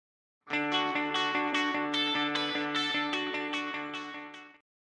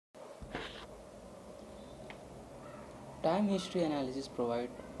Time history analysis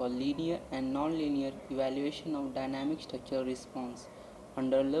provides for linear and non-linear evaluation of dynamic structural response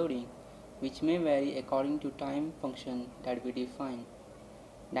under loading, which may vary according to time function that we define.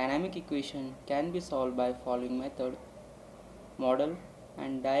 Dynamic equation can be solved by following method: model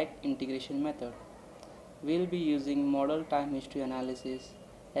and direct integration method. We will be using model time history analysis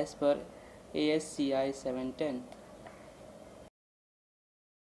as per ASCI 710.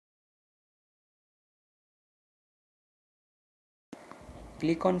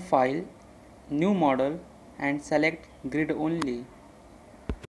 Click on File, New Model and select Grid Only.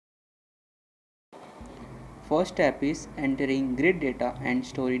 First step is entering grid data and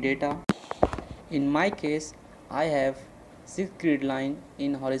story data. In my case, I have 6 grid line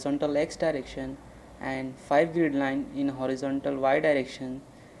in horizontal x direction and 5 grid line in horizontal y direction,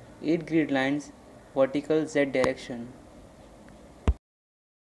 8 grid lines vertical z direction.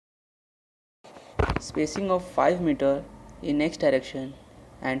 Spacing of 5 meter in x direction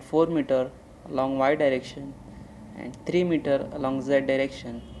and 4 meter along y direction and 3 meter along z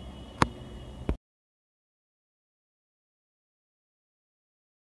direction.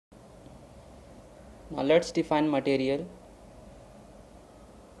 Now let's define material.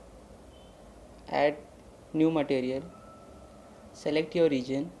 Add new material. Select your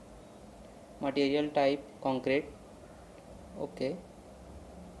region. Material type concrete. OK.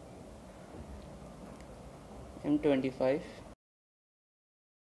 M25.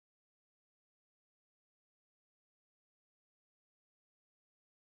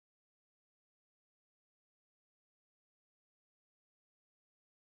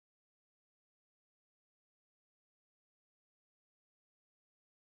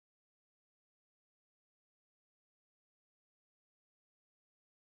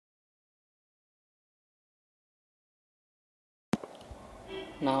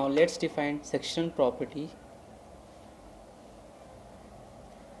 Now let's define section property.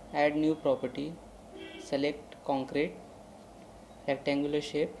 Add new property. Select concrete, rectangular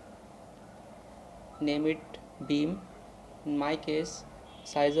shape. Name it beam. In my case,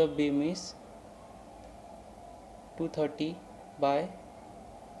 size of beam is 230 by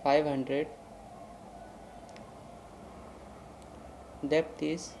 500. Depth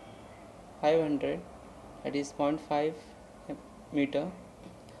is 500, that is 0.5 meter,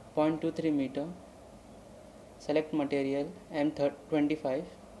 0.23 meter. Select material M25,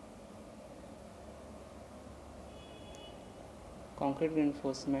 concrete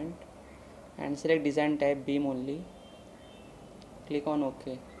reinforcement, and select design type beam only. Click on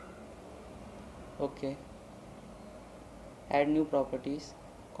OK. OK. Add new properties,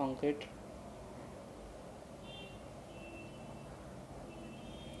 concrete.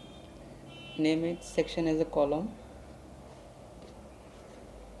 Name it section as a column.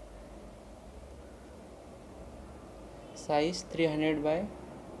 Size 300 by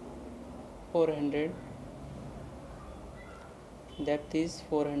 400. Depth is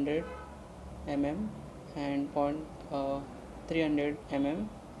 400 mm and 300 mm.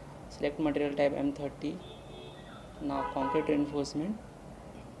 Select material type M30. Now concrete reinforcement.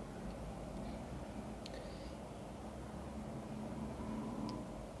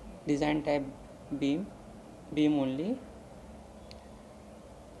 Design type beam only.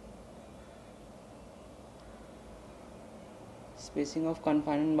 Spacing of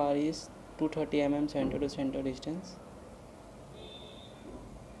confinement bar is 230 mm center to center distance.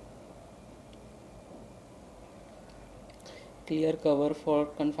 Clear cover for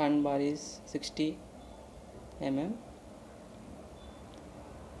confinement bar is 60 mm.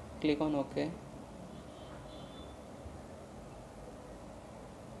 Click on OK.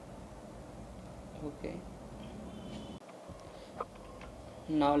 OK.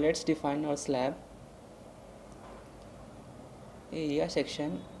 Now let's define our slab. Area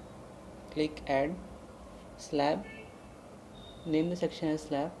section. Click add slab. Name the section as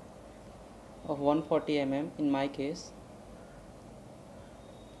slab of 140 mm in my case.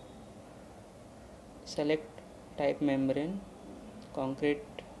 Select type membrane, concrete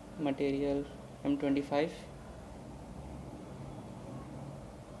material M25.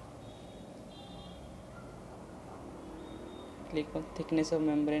 Click on thickness of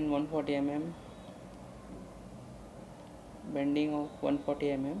membrane 140 mm, bending of 140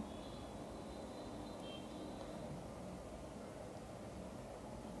 mm.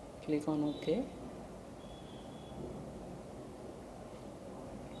 Click on OK.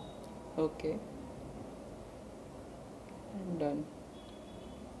 OK. And done.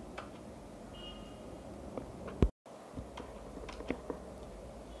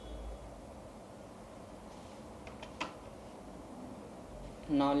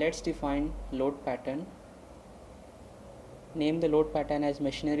 Now let's define load pattern. Name the load pattern as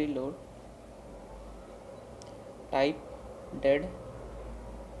machinery load. Type dead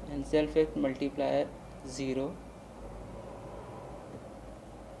and self-weight multiplier 0.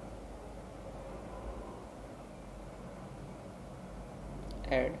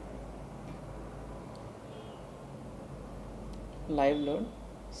 Add live load.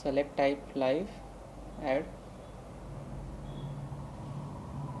 Select type live. Add.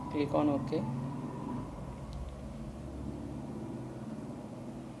 Click on OK.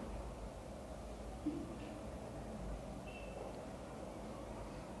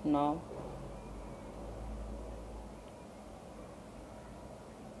 Now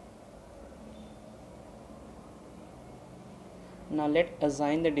let's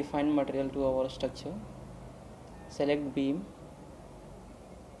assign the defined material to our structure. Select beam.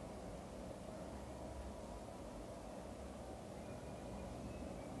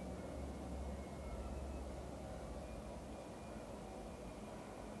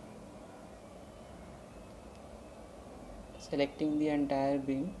 Selecting the entire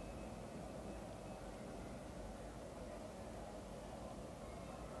beam.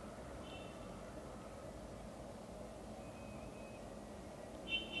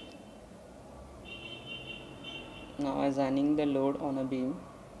 Now assigning the load on a beam.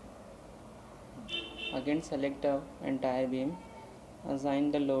 Again select the entire beam.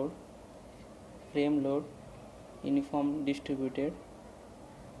 Assign the load. Frame load. Uniform distributed.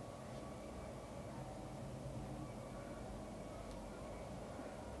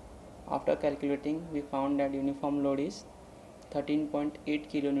 After calculating, we found that uniform load is 13.8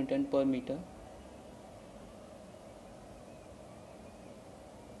 kN per meter.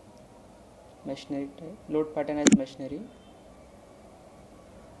 Machinery type. Load pattern as machinery.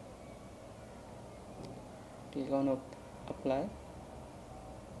 Click on apply.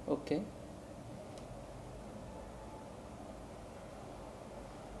 OK.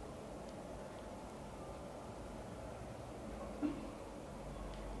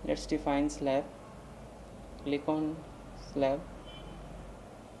 Let's define slab. Click on slab.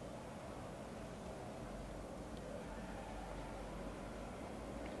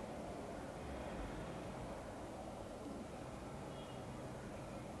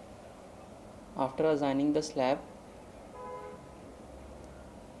 After assigning the slab,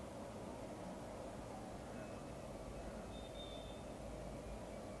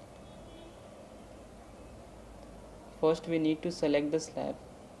 first we need to select the slab.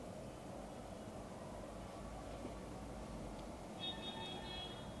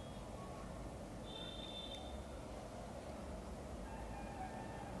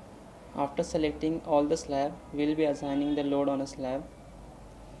 After selecting all the slab, we will be assigning the load on a slab.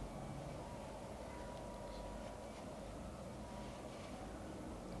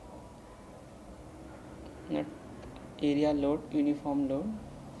 Net area load, uniform load,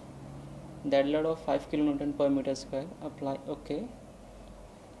 dead load of 5 kN per meter square. Apply OK.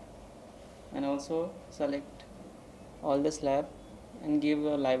 And also select all the slab and give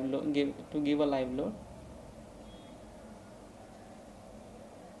a live load. Give a live load.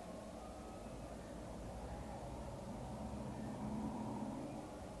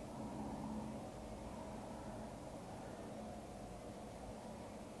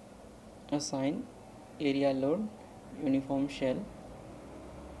 Assign area load, uniform shell.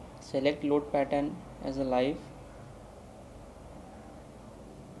 Select load pattern as a live.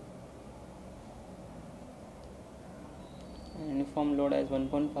 And uniform load as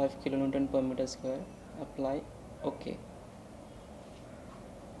 1.5 kN per meter square. Apply OK.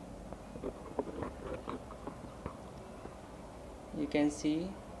 You can see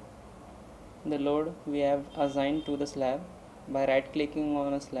the load we have assigned to the slab by right clicking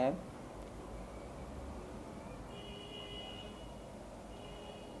on a slab.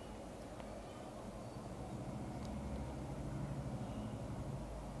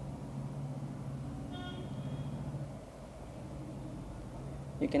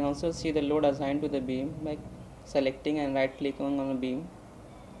 You can also see the load assigned to the beam by selecting and right clicking on a beam.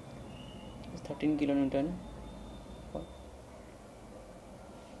 It's 13 kN.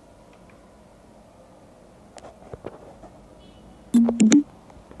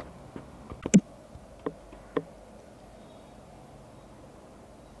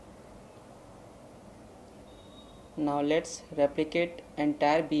 Now let's replicate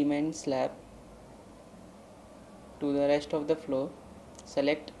entire beam and slab to the rest of the floor.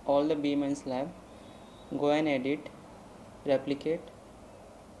 Select all the beam and slab. Go and edit, replicate,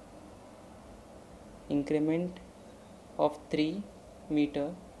 increment of 3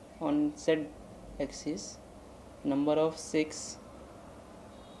 meter on Z axis, number of 6,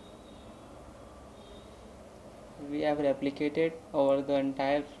 we have replicated over the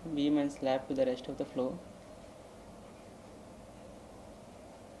entire beam and slab to the rest of the floor.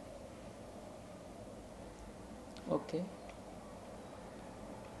 Okay.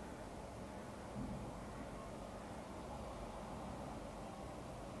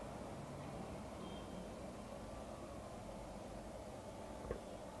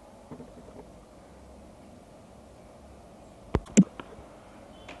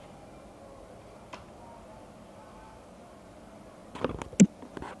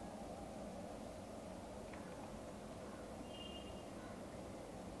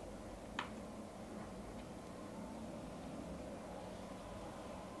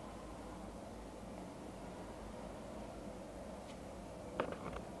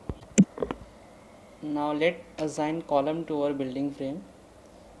 Now let assign column to our building frame.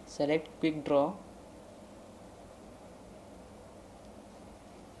 Select quick draw.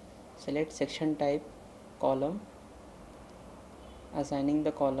 Select section type column. Assigning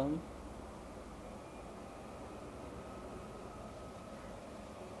the column.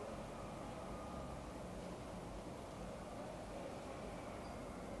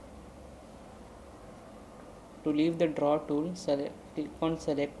 To leave the draw tool, click on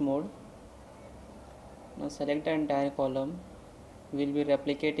select mode. Now select the entire column. We will be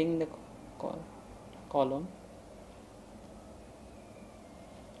replicating the column.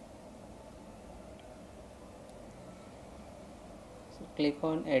 So click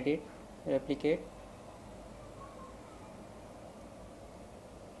on edit, replicate.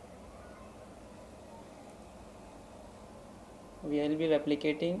 We will be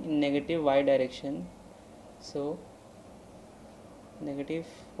replicating in negative y direction. So negative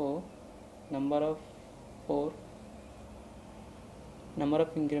 4, number of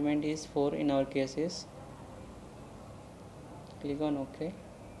increment is 4 in our cases. Click on OK.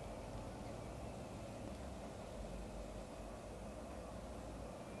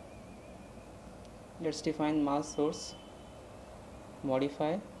 Let's define mass source.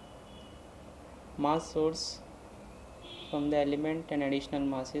 Modify mass source from the element and additional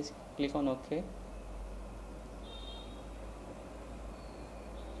masses. Click on OK.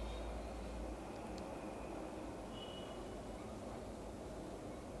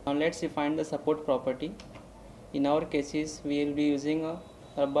 Now let's define the support property. In our cases, we will be using a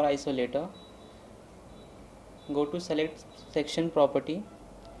rubber isolator. Go to select section property,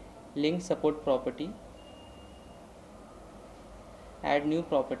 link support property, add new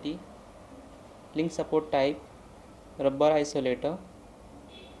property, link support type rubber isolator.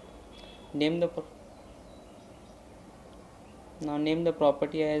 Name the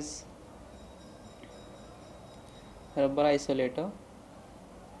property as rubber isolator.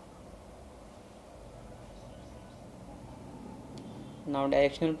 Now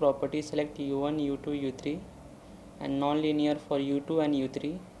directional property, select U1, U2, U3 and non-linear for U2 and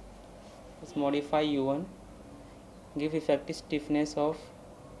U3. Let's modify U1. Give effective stiffness of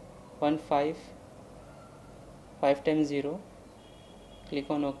 1.5 5 times 0. Click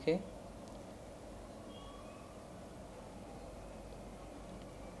on OK.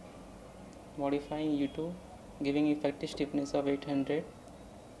 Modifying U2, giving effective stiffness of 800.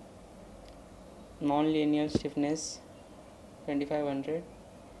 Non-linear stiffness 2500,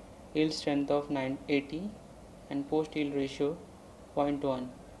 yield strength of 980 and post yield ratio 0.1.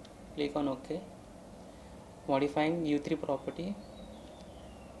 Click on OK. Modifying U3 property,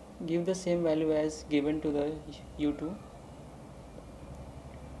 give the same value as given to the U2.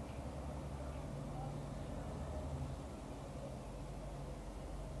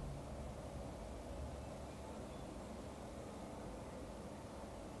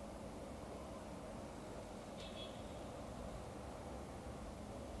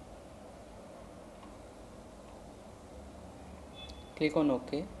 Click on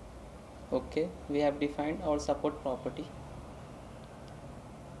OK. OK, we have defined our support property.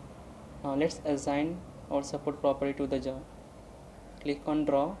 Now let's assign our support property to the joint. Click on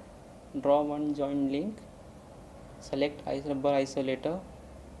draw one joint link, select rubber isolator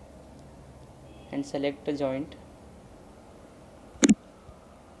and select a joint.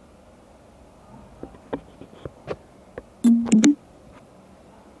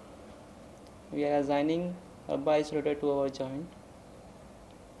 We are assigning rubber isolator to our joint.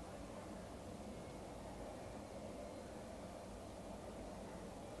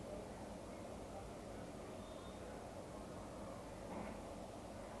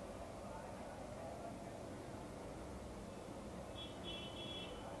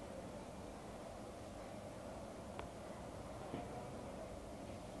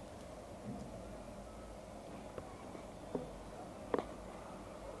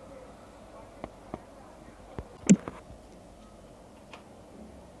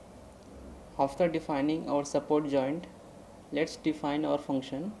 After defining our support joint, let's define our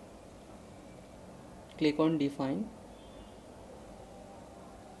function. Click on define.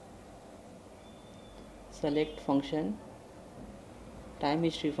 Select function, time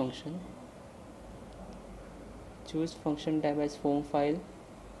history function. Choose function type as form file.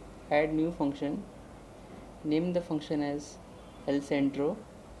 Add new function. Name the function as lcentro.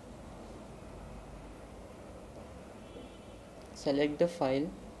 Select the file.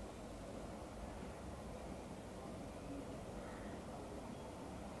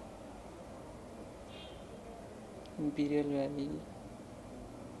 Imperial Valley.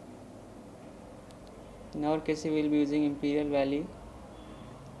 In our case, we will be using Imperial Valley.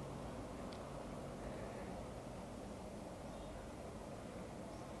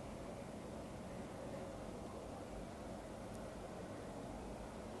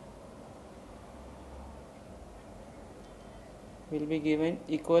 Will be given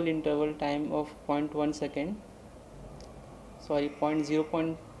equal interval time of 0.1 second. Sorry,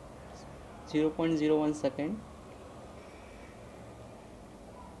 0.01 second.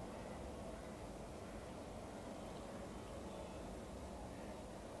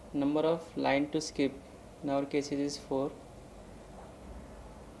 Number of line to skip, in our case it is 4.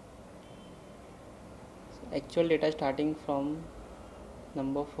 So actual data starting from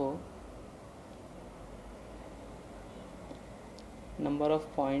number 4. Number of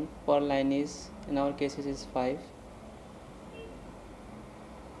point per line is, in our case it is 5.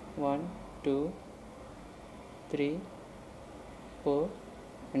 1, 2, 3, 4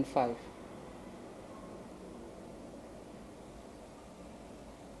 and 5.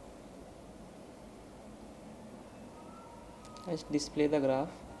 Let's display the graph.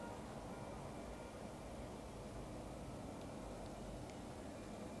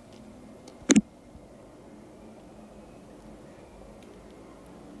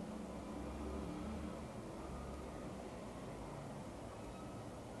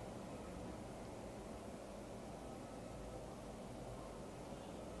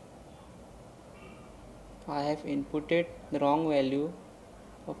 I have inputted the wrong value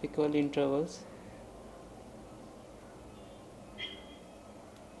of equal intervals.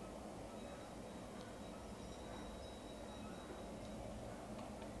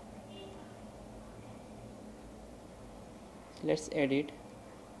 Let's edit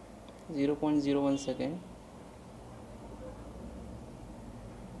 0.01 second.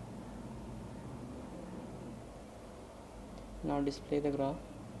 Now display the graph.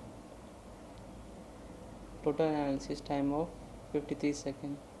 Total analysis time of 53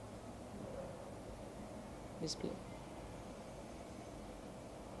 seconds. Display.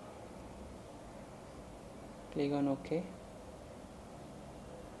 Click on OK.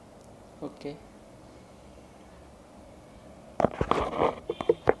 OK.